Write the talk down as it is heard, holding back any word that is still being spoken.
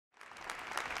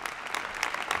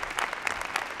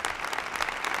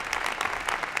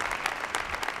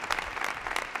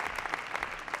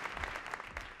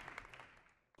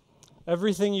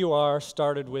Everything you are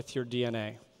started with your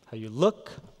DNA. How you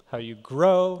look, how you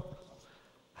grow,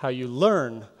 how you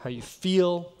learn, how you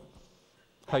feel,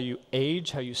 how you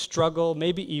age, how you struggle,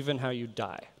 maybe even how you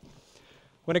die.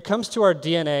 When it comes to our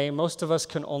DNA, most of us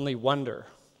can only wonder.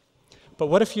 But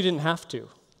what if you didn't have to?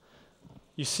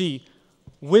 You see,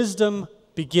 wisdom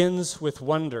begins with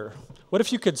wonder. What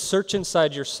if you could search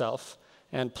inside yourself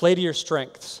and play to your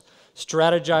strengths,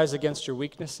 strategize against your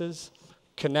weaknesses,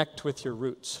 connect with your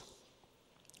roots?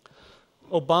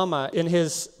 Obama, in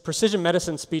his precision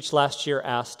medicine speech last year,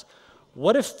 asked,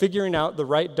 what if figuring out the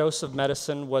right dose of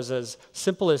medicine was as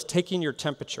simple as taking your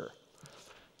temperature?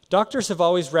 Doctors have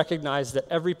always recognized that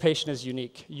every patient is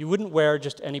unique. You wouldn't wear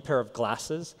just any pair of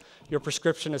glasses. Your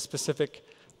prescription is specific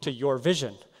to your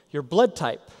vision. Your blood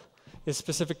type is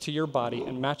specific to your body,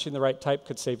 and matching the right type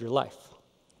could save your life.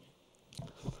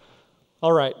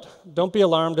 All right, don't be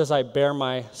alarmed as I bare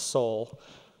my soul.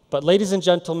 But ladies and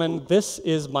gentlemen, this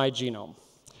is my genome.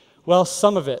 Well,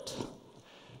 some of it.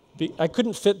 I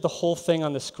couldn't fit the whole thing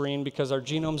on the screen because our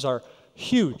genomes are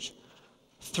huge.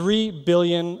 3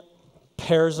 billion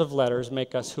pairs of letters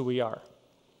make us who we are.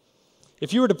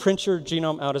 If you were to print your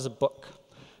genome out as a book,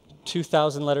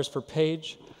 2,000 letters per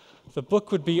page, the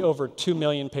book would be over 2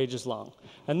 million pages long.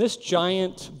 And this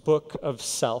giant book of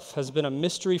self has been a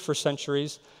mystery for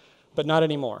centuries, but not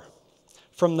anymore.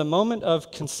 From the moment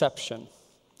of conception,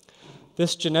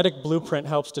 this genetic blueprint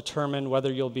helps determine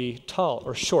whether you'll be tall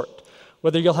or short,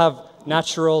 whether you'll have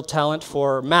natural talent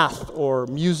for math or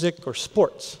music or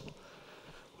sports.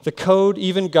 The code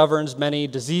even governs many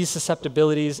disease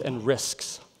susceptibilities and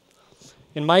risks.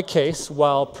 In my case,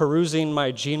 while perusing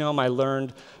my genome, I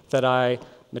learned that I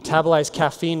metabolize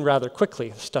caffeine rather quickly.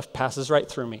 The stuff passes right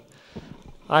through me.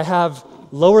 I have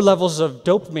lower levels of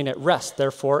dopamine at rest,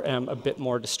 therefore am a bit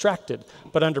more distracted.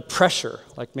 But under pressure,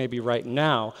 like maybe right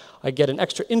now, I get an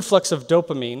extra influx of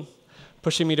dopamine,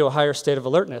 pushing me to a higher state of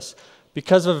alertness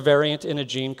because of a variant in a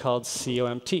gene called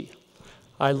COMT.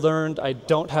 I learned I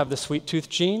don't have the sweet tooth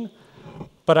gene,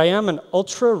 but I am an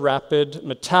ultra-rapid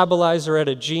metabolizer at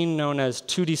a gene known as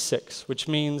Tute, which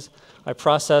means I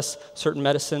process certain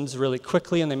medicines really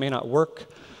quickly and they may not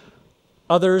work.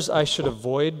 Others I should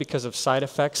avoid because of side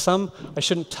effects. Some I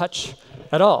shouldn't touch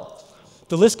at all.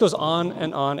 The list goes on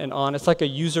and on and on. It's like a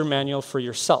user manual for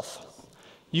yourself.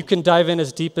 You can dive in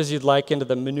as deep as you'd like into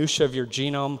the minutiae of your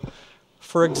genome.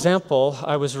 For example,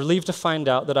 I was relieved to find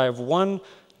out that I have one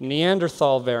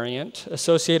Neanderthal variant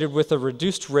associated with a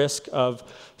reduced risk of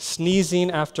sneezing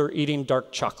after eating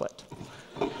dark chocolate.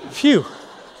 Phew.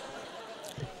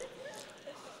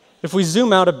 If we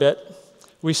zoom out a bit,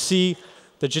 we see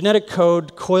the genetic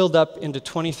code coiled up into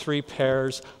 23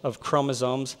 pairs of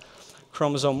chromosomes.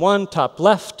 Chromosome 1, top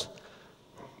left.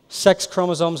 Sex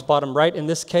chromosomes, bottom right. In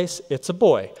this case, it's a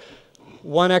boy.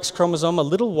 One X chromosome, a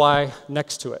little Y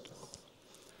next to it.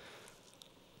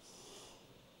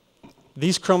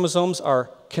 These chromosomes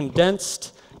are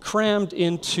condensed, crammed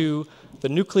into the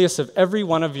nucleus of every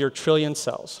one of your trillion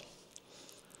cells.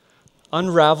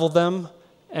 Unravel them,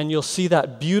 and you'll see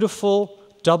that beautiful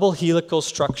double helical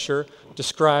structure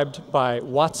described by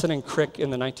Watson and Crick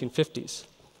in the 1950s.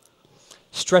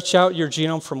 Stretch out your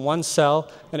genome from one cell,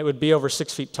 and it would be over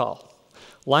 6 feet tall.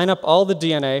 Line up all the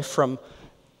DNA from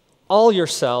all your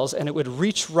cells, and it would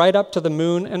reach right up to the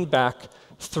moon and back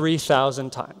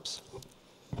 3,000 times.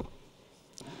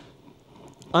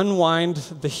 Unwind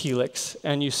the helix,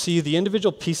 and you see the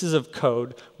individual pieces of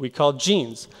code we call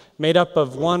genes, made up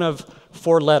of one of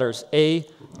 4 letters, A,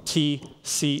 T,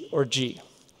 C, or G.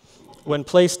 When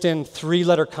placed in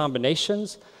 3-letter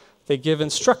combinations, they give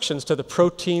instructions to the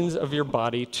proteins of your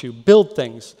body to build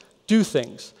things, do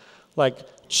things, like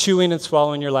chewing and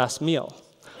swallowing your last meal,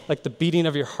 like the beating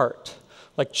of your heart,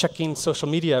 like checking social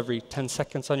media every 10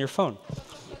 seconds on your phone.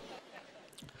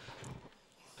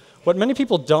 What many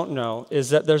people don't know is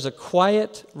that there's a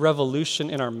quiet revolution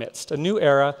in our midst. A new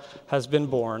era has been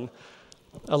born,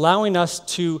 allowing us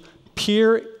to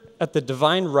peer at the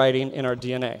divine writing in our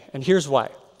DNA. And here's why.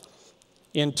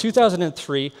 In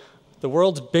 2003, the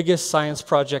world's biggest science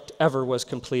project ever was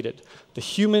completed, the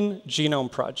Human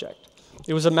Genome Project.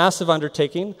 It was a massive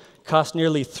undertaking, cost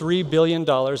nearly $3 billion,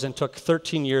 and took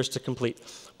 13 years to complete.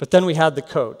 But then we had the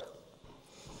code.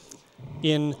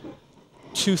 In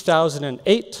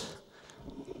 2008,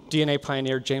 DNA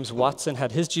pioneer James Watson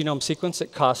had his genome sequenced.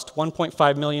 It cost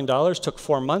 $1.5 million, took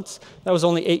 4 months. That was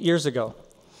only 8 years ago.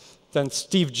 Then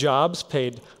Steve Jobs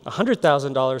paid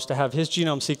 $100,000 to have his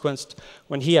genome sequenced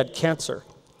when he had cancer.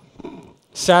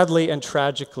 Sadly and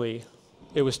tragically,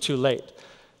 it was too late.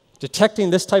 Detecting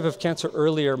this type of cancer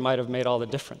earlier might have made all the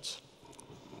difference.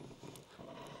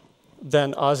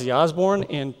 Then Ozzy Osbourne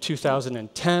in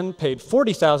 2010 paid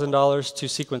 $40,000 to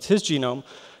sequence his genome,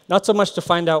 not so much to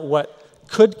find out what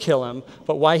could kill him,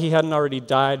 but why he hadn't already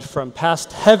died from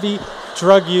past heavy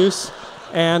drug use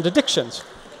and addictions.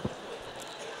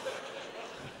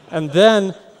 And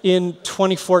then in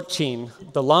 2014,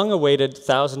 the long-awaited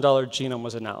 $1,000 genome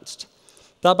was announced,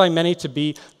 thought by many to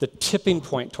be the tipping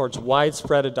point towards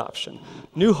widespread adoption.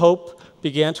 New hope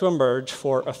began to emerge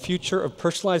for a future of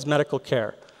personalized medical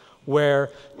care, where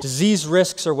disease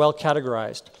risks are well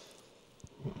categorized.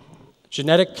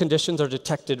 Genetic conditions are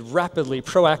detected rapidly,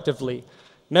 proactively.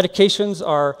 Medications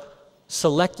are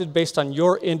selected based on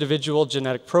your individual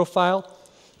genetic profile.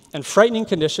 And frightening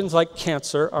conditions like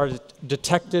cancer are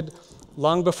detected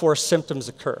long before symptoms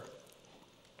occur.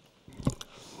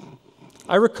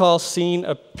 I recall seeing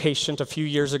a patient a few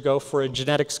years ago for a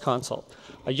genetics consult.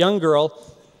 A young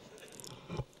girl,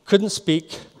 couldn't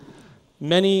speak,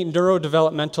 many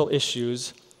neurodevelopmental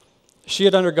issues. She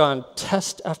had undergone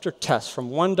test after test from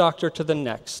one doctor to the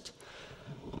next.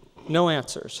 No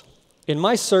answers. In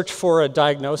my search for a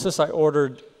diagnosis, I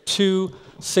ordered 2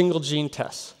 single gene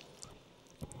tests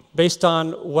based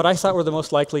on what I thought were the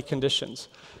most likely conditions.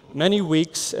 Many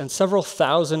weeks and several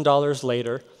 $1,000s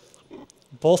later,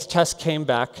 both tests came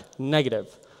back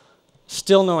negative.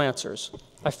 Still no answers.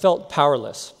 I felt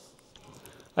powerless.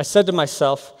 I said to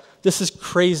myself, this is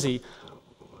crazy.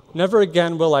 Never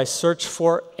again will I search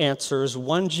for answers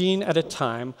one gene at a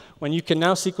time when you can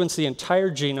now sequence the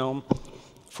entire genome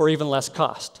for even less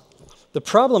cost. The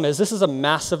problem is this is a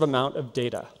massive amount of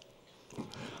data.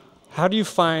 How do you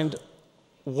find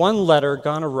one letter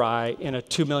gone awry in a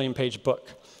 2 million page book?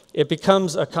 It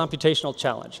becomes a computational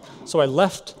challenge. So I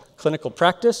left clinical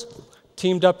practice,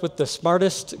 teamed up with the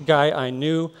smartest guy I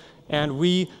knew, and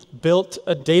we built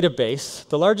a database,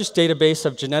 the largest database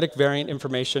of genetic variant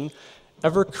information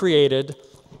ever created,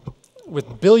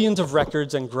 with billions of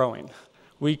records and growing.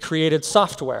 We created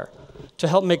software to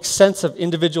help make sense of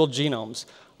individual genomes,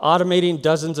 automating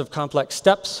dozens of complex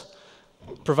steps,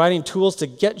 providing tools to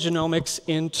get genomics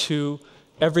into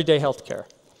everyday healthcare.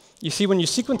 You see, when you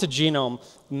sequence a genome,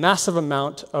 massive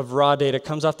amount of raw data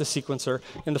comes off the sequencer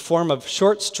in the form of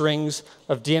short strings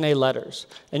of DNA letters.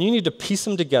 And you need to piece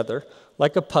them together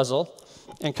like a puzzle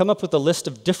and come up with a list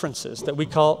of differences that we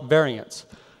call variants.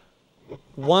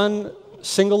 One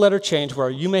single letter change where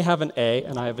you may have an A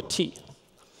and I have a T.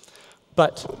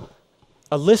 But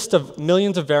a list of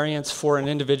millions of variants for an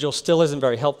individual still isn't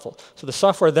very helpful. So the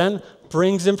software then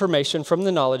brings information from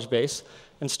the knowledge base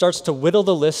and starts to whittle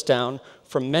the list down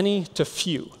from many to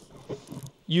few,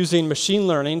 using machine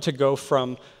learning to go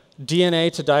from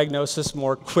DNA to diagnosis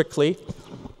more quickly,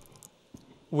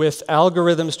 with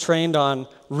algorithms trained on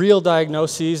real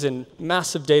diagnoses in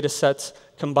massive data sets,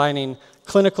 combining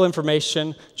clinical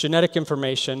information, genetic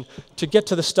information, to get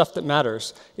to the stuff that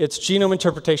matters. It's genome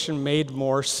interpretation made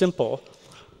more simple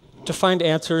to find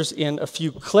answers in a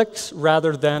few clicks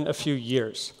rather than a few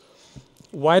years.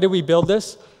 Why do we build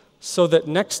this? So that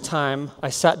next time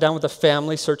I sat down with a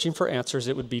family searching for answers,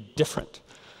 it would be different.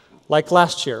 Like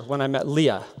last year when I met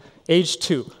Leah, age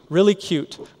 2, really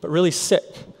cute, but really sick.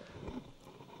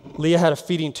 Leah had a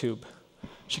feeding tube.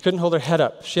 She couldn't hold her head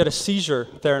up. She had a seizure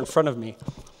there in front of me.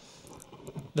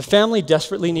 The family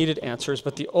desperately needed answers,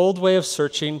 but the old way of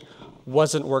searching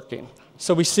wasn't working.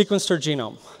 So we sequenced her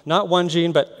genome. Not one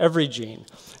gene, but every gene.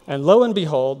 And lo and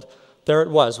behold, there it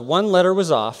was. One letter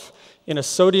was off in a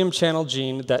sodium channel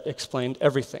gene that explained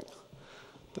everything.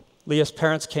 Leah's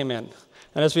parents came in,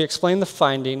 and as we explained the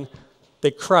finding, they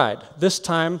cried. This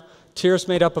time, tears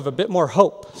made up of a bit more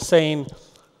hope, saying,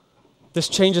 this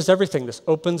changes everything. This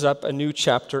opens up a new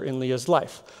chapter in Leah's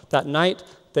life. That night,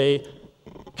 they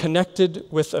connected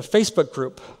with a Facebook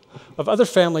group of other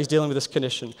families dealing with this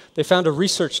condition. They found a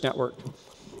research network.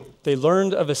 They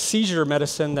learned of a seizure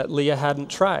medicine that Leah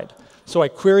hadn't tried. So I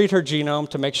queried her genome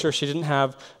to make sure she didn't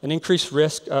have an increased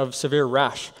risk of severe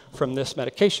rash from this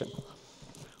medication.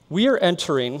 We are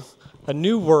entering a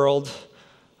new world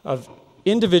of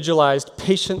individualized,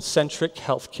 patient-centric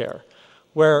healthcare,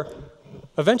 where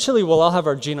eventually we'll all have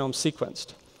our genome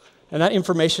sequenced. And that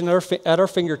information at our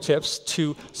fingertips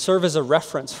to serve as a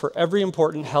reference for every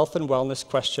important health and wellness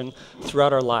question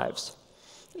throughout our lives.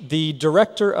 The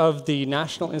director of the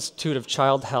National Institute of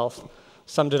Child Health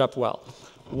summed it up well.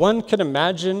 One can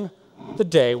imagine the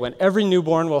day when every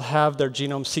newborn will have their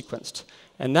genome sequenced,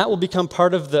 and that will become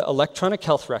part of the electronic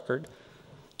health record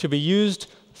to be used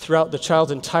throughout the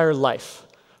child's entire life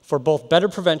for both better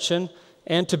prevention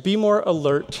and to be more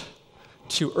alert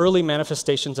to early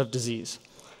manifestations of disease.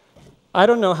 I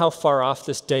don't know how far off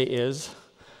this day is,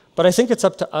 but I think it's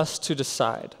up to us to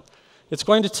decide. It's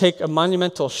going to take a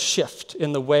monumental shift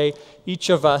in the way each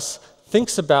of us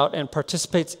thinks about and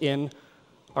participates in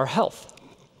our health.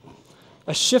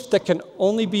 A shift that can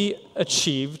only be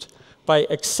achieved by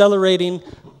accelerating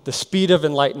the speed of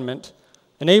enlightenment,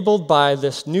 enabled by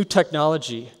this new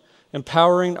technology,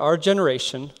 empowering our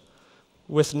generation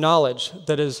with knowledge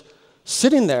that is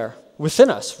sitting there within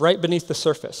us, right beneath the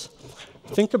surface.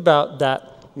 Think about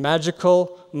that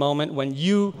magical moment when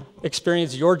you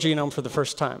experience your genome for the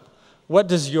first time. What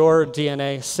does your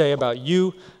DNA say about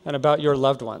you and about your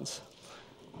loved ones?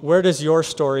 Where does your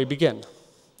story begin?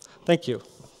 Thank you.